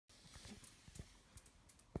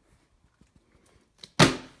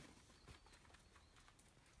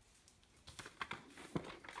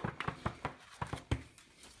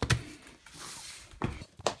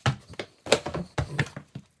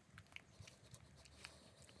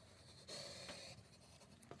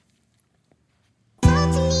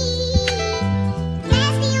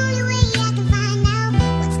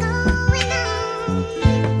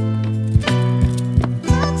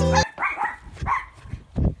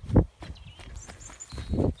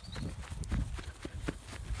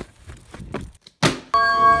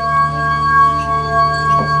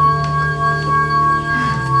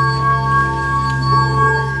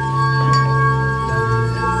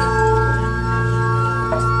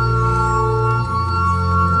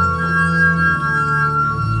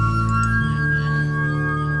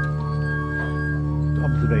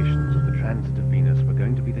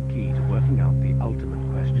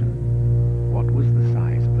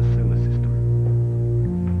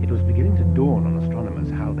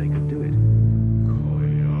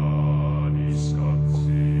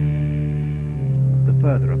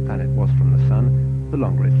the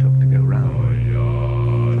longer it took to go round.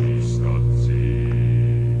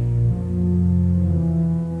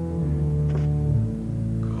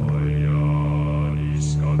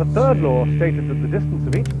 The third law stated that the distance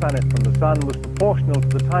of each planet from the Sun was proportional to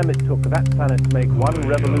the time it took that planet to make one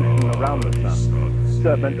revolution around the Sun.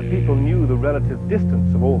 So it meant that people knew the relative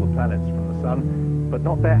distance of all the planets from the Sun, but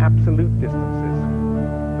not their absolute distances.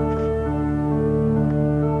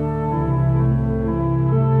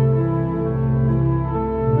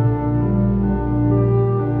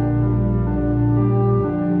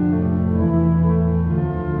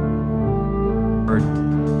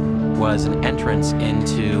 Was an entrance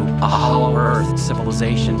into a hollow earth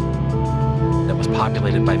civilization that was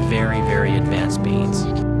populated by very, very advanced beings.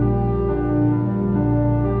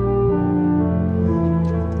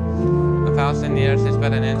 1,000 years is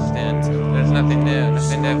but an instant. There's nothing new,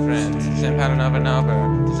 nothing different. Same pattern over and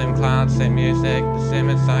over. The same clouds, same music, the same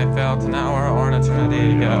insight I felt an hour or an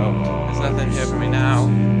eternity ago. There's nothing here for me now,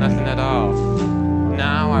 nothing at all.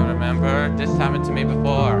 Now I remember, this happened to me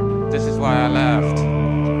before. This is why I left.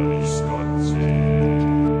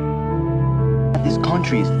 This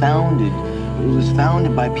country is founded, it was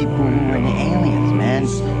founded by people who were into aliens, man.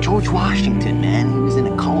 George Washington, man, he was in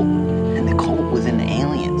a cult, and the cult was into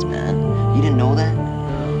aliens, man. You didn't know that?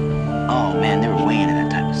 Oh, man, they were way into that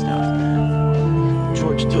type of stuff, man.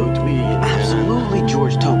 George Tote Weed. Absolutely,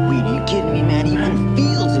 George Tote Weed. Are you kidding me, man? He even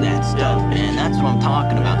feels that stuff, man. That's what I'm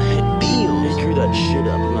talking about. It feels. He grew that shit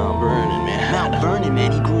up in Mount Vernon, man. Mount Vernon,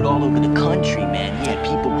 man, he grew it all over the country, man. He had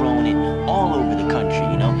people growing it all over the country,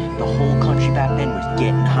 you know? The whole country back then was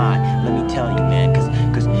getting hot, let me tell you, man, cause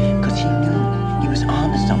he knew he was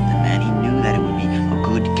onto something, man. He knew that it would be a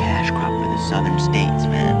good cash crop for the southern states,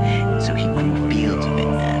 man. And so he grew fields of it,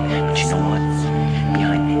 man. But you know what?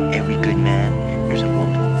 Behind every good man, there's a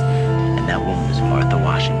woman. And that woman was Martha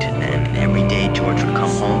Washington, man. And every day George would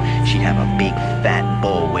come home, she'd have a big fat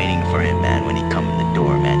bowl waiting for him, man, when he'd come in the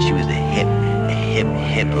door, man. She was a hip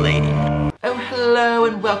lady. Oh, hello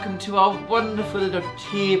and welcome to our wonderful little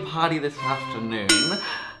tea party this afternoon.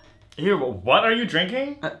 Ew, what are you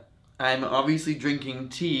drinking? I'm obviously drinking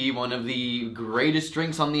tea, one of the greatest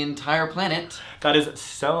drinks on the entire planet. That is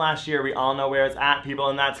so last year. We all know where it's at, people,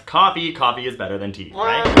 and that's coffee. Coffee is better than tea,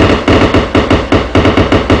 right?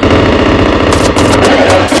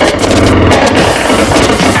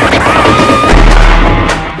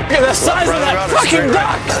 Look at the size of that fucking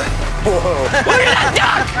duck! Whoa. Look at that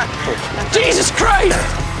duck! Jesus Christ!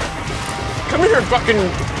 Come here, fucking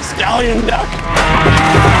stallion duck!